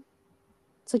Yummy.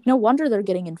 it's like no wonder they're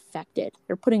getting infected.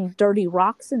 They're putting dirty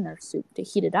rocks in their soup to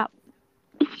heat it up.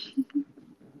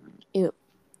 Ew.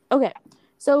 Okay,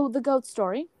 so the goat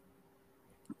story.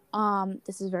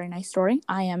 This is a very nice story.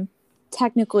 I'm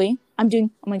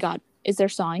doing. Oh my god, is there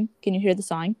sawing? Can you hear the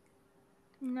sawing?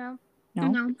 No.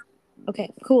 No.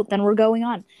 Okay, cool. Then we're going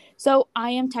on. So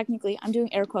I'm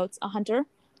doing air quotes, a hunter.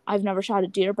 I've never shot a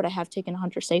deer, but I have taken a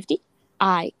hunter safety.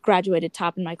 I graduated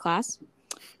top in my class.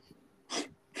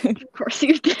 Of course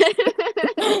you did.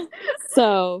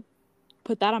 So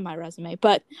put that on my resume.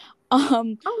 But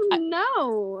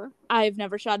no. I've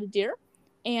never shot a deer.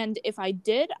 And if I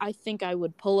did, I think I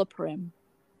would pull a prim.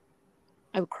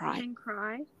 I would cry. And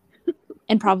cry.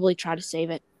 And probably try to save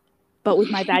it. But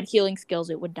with my bad healing skills,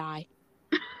 it would die.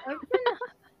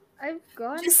 I've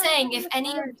gone. Just saying, if any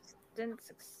I didn't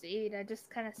succeed, I just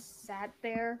kind of sat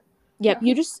there. Yep,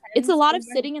 it's a lot of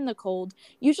Somewhere. sitting in the cold.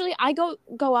 Usually I go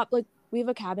up, like, we have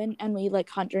a cabin and we like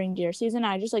hunt during deer season.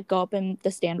 I just like go up in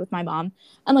the stand with my mom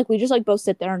and like we just like both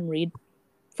sit there and read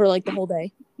for like the whole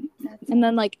day. And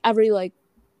then like every like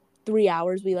 3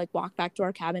 hours we like walk back to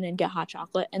our cabin and get hot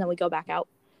chocolate and then we go back out.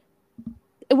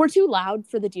 We're too loud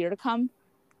for the deer to come,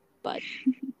 but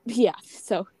yeah,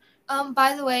 so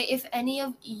by the way, if any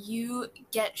of you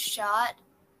get shot,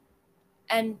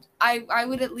 and I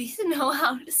would at least know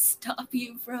how to stop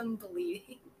you from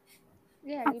bleeding.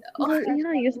 Yeah,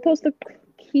 You're supposed to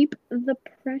keep the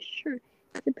pressure.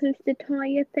 You're supposed to tie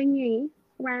your thingy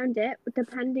around it,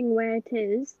 depending where it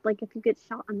is. Like if you get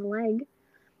shot on the leg,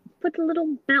 put a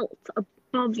little belt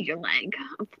above your leg,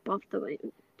 above the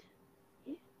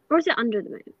wound. Or is it under the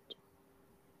wound?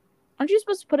 aren't you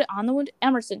supposed to put it on the wound?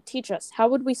 Emerson, teach us. How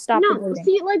would we stop the No, bleeding?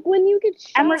 see, like when you get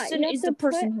shot, Emerson you have is to the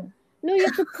person put- who... No, you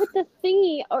have to put the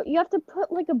thingy, or you have to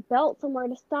put like a belt somewhere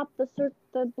to stop the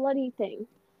bloody thing,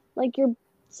 like your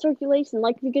circulation.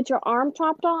 Like if you get your arm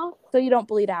chopped off. So you don't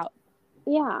bleed out.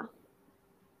 Yeah.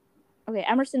 Okay,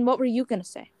 Emerson, what were you gonna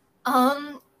say?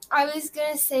 I was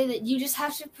gonna say that you just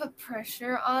have to put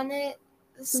pressure on it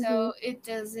so it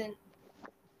doesn't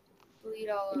bleed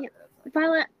all over.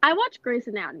 Violet, I watch Grey's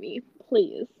Anatomy.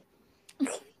 Please.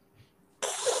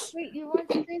 Wait, you watch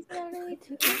Grey's Anatomy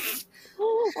too?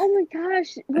 Oh my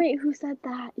gosh! Wait, who said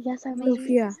that? Yes, I watch.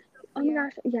 Sophia. Oh my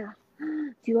gosh! Yeah.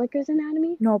 Do you like Grey's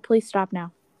Anatomy? No, please stop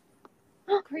now.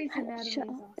 Grey's Anatomy is Shut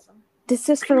up. awesome. This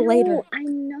is for later. I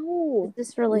know. This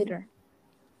is for later.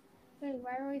 Wait,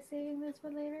 why are we saving this for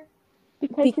later?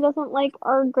 Because he doesn't like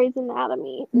our Grey's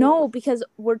Anatomy. No, because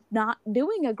we're not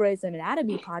doing a Grey's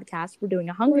Anatomy podcast. We're doing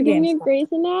a Hunger We're doing Games. a Grey's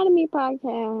Anatomy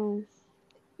podcast.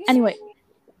 Anyway,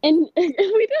 And if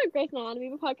we did a Grey's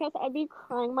Anatomy podcast, I'd be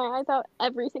crying my eyes out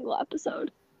every single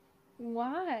episode.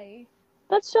 Why?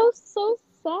 That show's so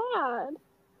sad.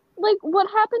 Like, what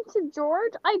happened to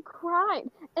George? I cried.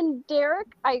 And Derek,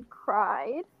 I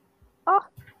cried. Oh,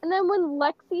 and then when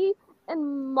Lexi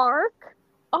and Mark,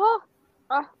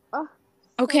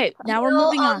 okay, now we're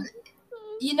moving on.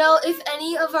 You know, if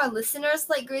any of our listeners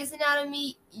like Grey's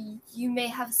Anatomy, you may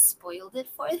have spoiled it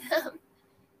for them.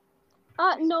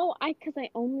 No, because I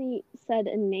only said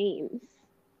names.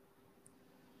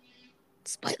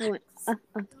 Spoiler.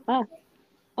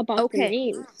 About Okay. the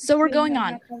names. So we're They going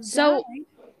might on. have So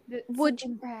died. would-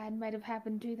 Something bad might have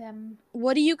happened to them.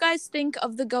 what do you guys think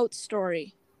of the goat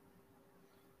story?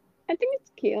 I think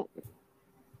it's cute.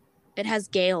 It has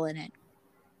Gale in it.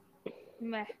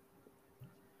 Meh.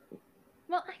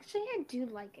 Well, actually, I do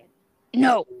like it.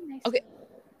 No. It's a nice Okay. story.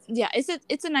 Yeah,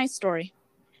 it's a nice story.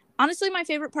 Honestly, my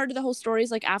favorite part of the whole story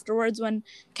is like afterwards when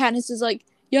Katniss is like,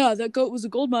 yeah, that goat was a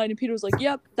gold mine, and Peter was like,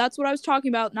 yep, that's what I was talking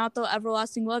about, not the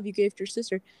everlasting love you gave to your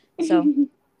sister. So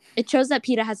it shows that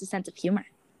Peeta has a sense of humor.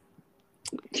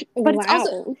 But it's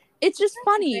also it's just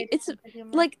funny. Great It's sense of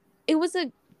humor. like it was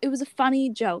a funny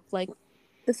joke. Like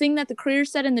the thing that the Crier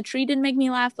said in the tree didn't make me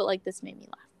laugh, but like this made me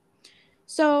laugh.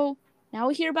 So now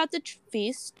we hear about the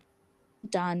feast.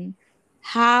 Done.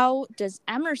 How does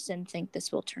Emerson think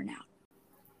this will turn out?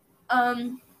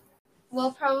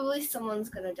 Well, probably someone's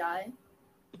gonna die.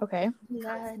 Okay.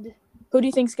 blood. Who do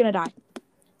you think's gonna die?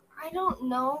 I don't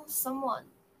know, someone.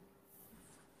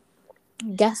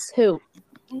 Guess who?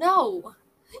 No.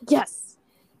 Yes.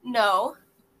 No.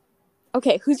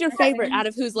 Okay, who's your favorite out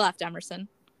of who's left, Emerson?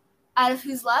 Out of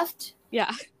who's left?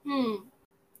 Yeah.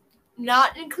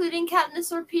 Not including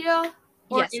Katniss or Peeta?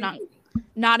 Or Yes,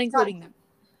 not including them.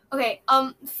 Okay,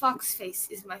 Foxface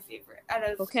is my favorite out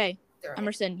of Okay, their-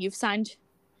 Emerson,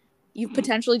 you've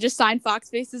potentially just signed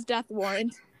Foxface's death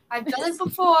warrant. I've done it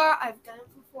before.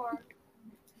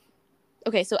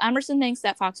 Okay, so Emerson thinks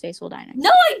that Foxface will die next. No,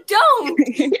 I don't!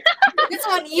 That's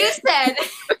what you said.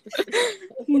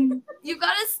 You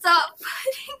gotta stop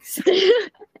putting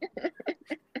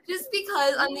just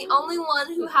because I'm the only one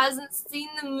who hasn't seen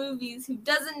the movies, who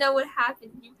doesn't know what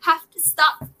happened. You have to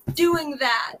stop doing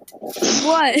that.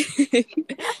 What?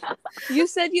 You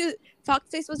said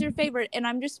Foxface was your favorite, and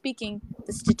I'm just speaking.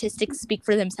 The statistics speak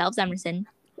for themselves, Emerson.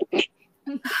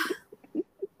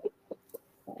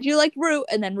 You like Rue,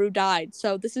 and then Rue died,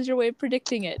 so this is your way of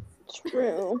predicting it.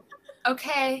 True.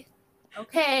 Okay.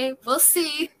 Okay, we'll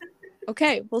see.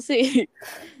 Okay, we'll see.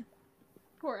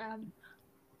 Poor Em.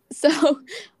 So,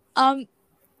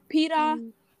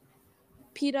 Peeta,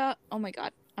 oh my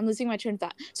god, I'm losing my train of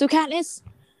thought. So Katniss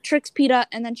tricks Peeta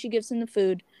and then she gives him the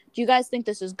food. Do you guys think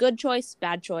this is good choice,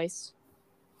 bad choice?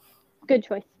 Good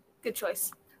choice. Good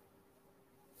choice.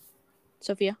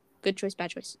 Sophia, good choice,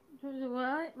 bad choice?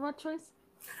 What choice?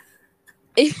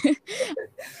 Do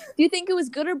you think it was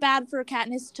good or bad for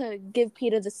Katniss to give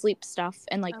Peeta the sleep stuff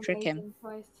and like trick him? Amazing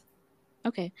choice.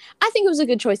 Okay, I think it was a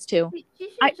good choice too. She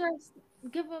should just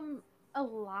give him a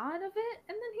lot of it,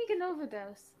 and then he can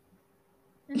overdose,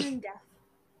 and then death.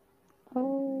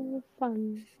 Oh,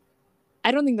 fun.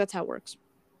 I don't think that's how it works.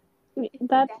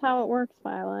 That's how it works,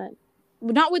 Violet.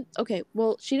 Not with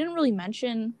well, she didn't really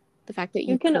mention the fact that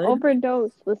You can could.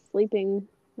 overdose with sleeping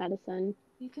medicine.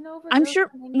 You can overdose. I'm sure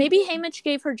on anything. maybe Haymitch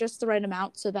gave her just the right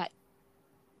amount so that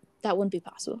wouldn't be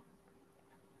possible.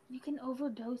 You can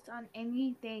overdose on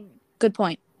anything. Good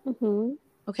point. Mm-hmm.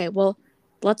 Okay, well,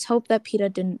 let's hope that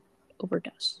Peeta didn't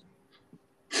overdose.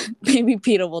 Maybe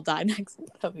Peeta will die next.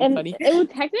 That'd be And funny. it would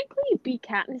technically be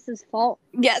Katniss's fault.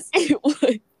 Yes, it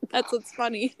would. That's what's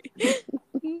funny.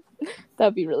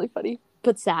 That'd be really funny,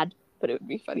 but sad. But it would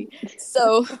be funny.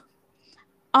 So,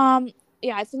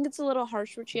 yeah, I think it's a little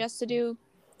harsh what she has to do,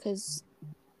 because,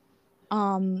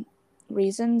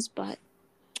 reasons. But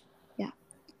yeah.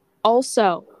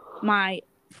 Also, I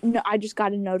just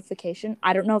got a notification.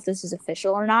 I don't know if this is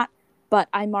official or not, but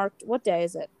I marked. What day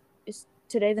is it? Is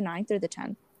today the 9th or the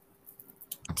 10th?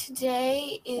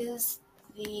 Today is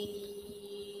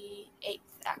the 8th,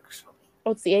 actually.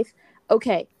 Oh, it's the 8th?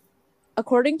 Okay.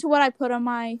 According to what I put on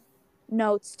my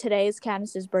notes, today is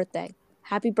Katniss's birthday.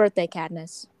 Happy birthday,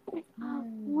 Katniss.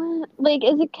 What? Like,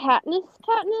 is it Katniss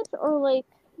or like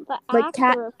the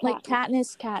actor of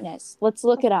Katniss. Let's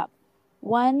look it up.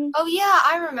 When Oh yeah,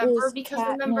 I remember is because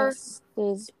remember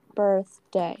Katniss's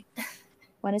birthday?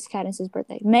 When is Katniss's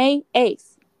birthday? May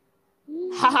 8th.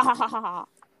 Ha ha ha ha ha.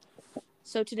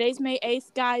 So today's May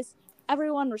 8th, guys.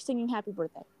 Everyone, we're singing happy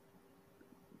birthday.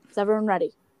 Is everyone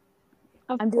ready?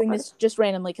 I'm doing this just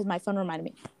randomly because my phone reminded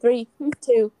me. 3,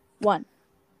 2, 1.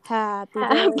 Happy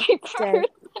birthday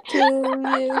to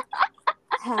you.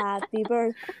 Happy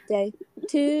birthday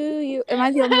to you. Am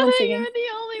I the only one singing? You're the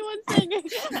only one singing.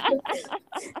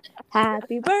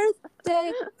 Happy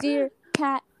birthday, dear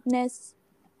Katniss.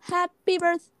 Happy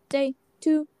birthday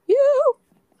to you.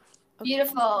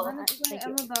 beautiful. I'm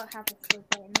about half asleep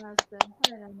right now. I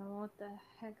don't know what the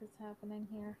heck is happening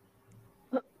here.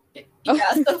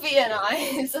 Yeah, Sophia and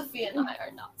I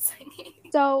are not singing.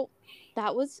 So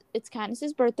it's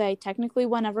Katniss's birthday. Technically,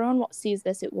 when everyone sees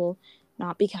this, it will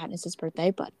not be Katniss's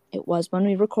birthday, but it was when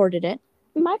we recorded it.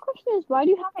 My question is, why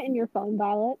do you have it in your phone,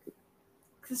 Violet?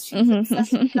 Because she's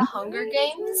obsessed with the Hunger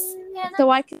Games, Hannah. So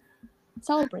I can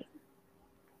celebrate.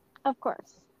 Of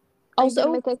course. Are you Also,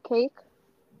 gonna make a cake?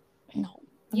 no.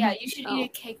 Yeah, you should eat a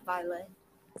cake, Violet.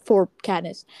 For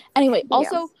Katniss. Anyway,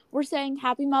 also, Yes. we're saying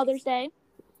Happy Mother's Day.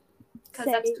 Because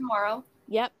that's tomorrow.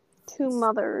 Yep. Two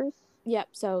mothers. Yep.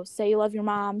 So say you love your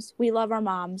moms. We love our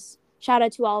moms. Shout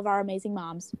out to all of our amazing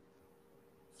moms.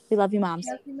 We love you, moms.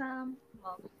 Love you, Mom.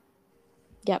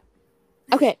 Yep.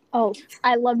 Okay. Oh,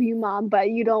 I love you, Mom, but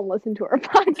you don't listen to our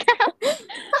podcast.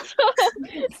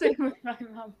 Same with my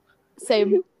mom.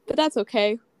 Same. But that's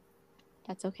okay.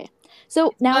 That's okay.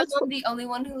 So now I'm it's the only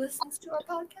one who listens to our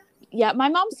podcast. yeah, my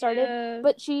mom started,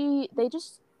 but I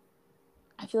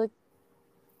feel like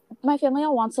my family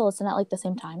all wants to listen at like the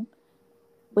same time,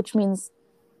 which means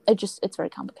it's very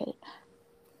complicated.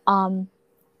 Because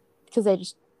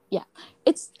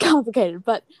it's complicated,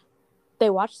 but they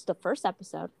watched the first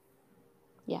episode.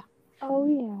 Yeah. Oh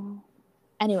yeah.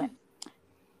 Anyway,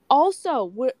 also,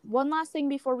 one last thing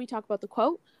before we talk about the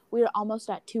quote, we are almost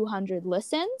at 200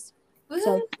 listens.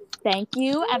 So thank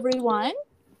you, everyone.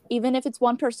 Even if it's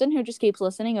one person who just keeps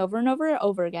listening over and over and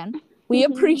over again, we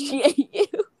appreciate you.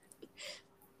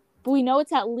 But we know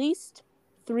it's at least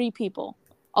 3 people,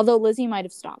 although Lizzie might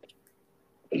have stopped.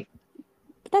 But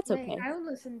that's okay. I would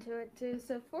listen to it too.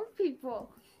 So 4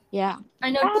 people. Yeah.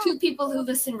 I know 2 people who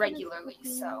listen regularly,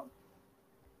 so.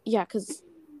 Yeah, because...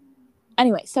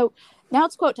 Anyway, so now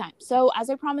it's quote time. So as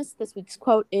I promised, this week's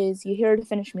quote is, "You here to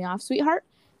finish me off, sweetheart?"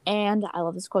 And I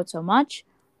love this quote so much.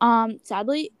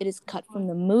 Sadly, it is cut from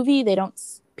the movie. He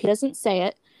doesn't say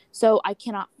it. So I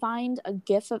cannot find a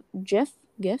GIF. I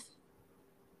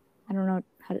don't know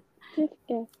how to...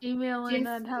 Email in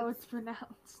on how it's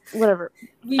pronounced. Whatever.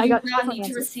 We I do got not different need to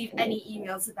answers. receive any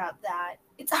emails about that.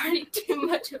 It's already too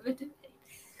much of a debate.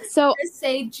 So... Just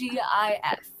say GIF.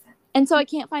 And so I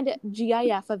can't find a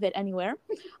GIF of it anywhere.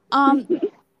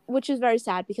 which is very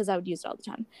sad because I would use it all the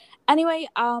time. Anyway,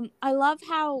 I love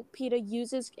how Peeta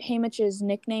uses Haymitch's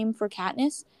nickname for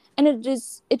Katniss, and it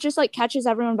just like catches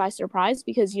everyone by surprise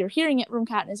because you're hearing it from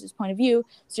Katniss's point of view,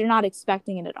 so you're not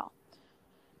expecting it at all.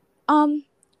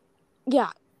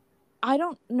 Yeah, I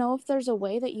don't know if there's a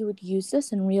way that you would use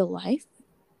this in real life.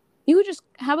 You would just,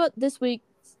 how about this week,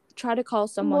 try to call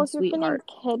someone sweetheart.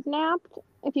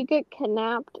 If you get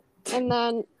kidnapped and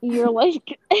then you're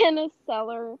like in a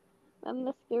cellar and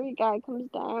the scary guy comes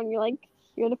down, you're like,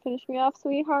 "Here to finish me off,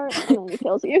 sweetheart," and then he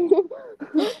kills you.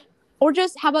 Or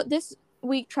just, how about this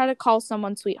week, try to call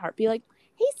someone sweetheart. Be like,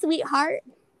 "Hey, sweetheart."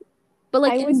 But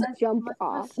like, I would jump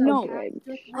off. No. Okay.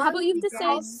 How about you have to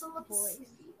say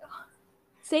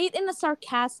say it in a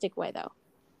sarcastic way, though.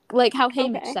 Like how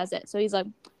Haymitch says it. So he's like,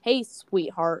 "Hey,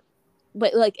 sweetheart."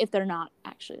 But like, if they're not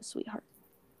actually a sweetheart.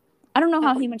 I don't know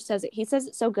how Haymitch says it. He says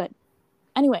it so good.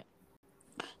 Anyway,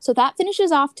 so that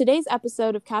finishes off today's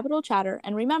episode of Capital Chatter.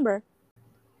 And remember,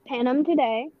 Panem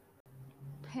today.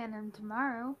 Panem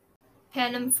tomorrow.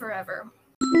 Panem forever.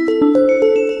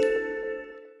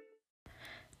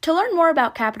 to learn more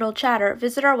about Capital Chatter,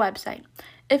 visit our website.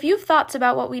 If you have thoughts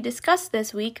about what we discussed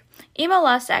this week, email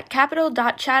us at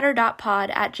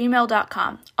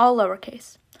capital.chatter.pod@gmail.com, all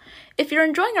lowercase. If you're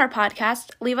enjoying our podcast,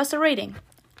 leave us a rating.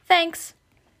 Thanks!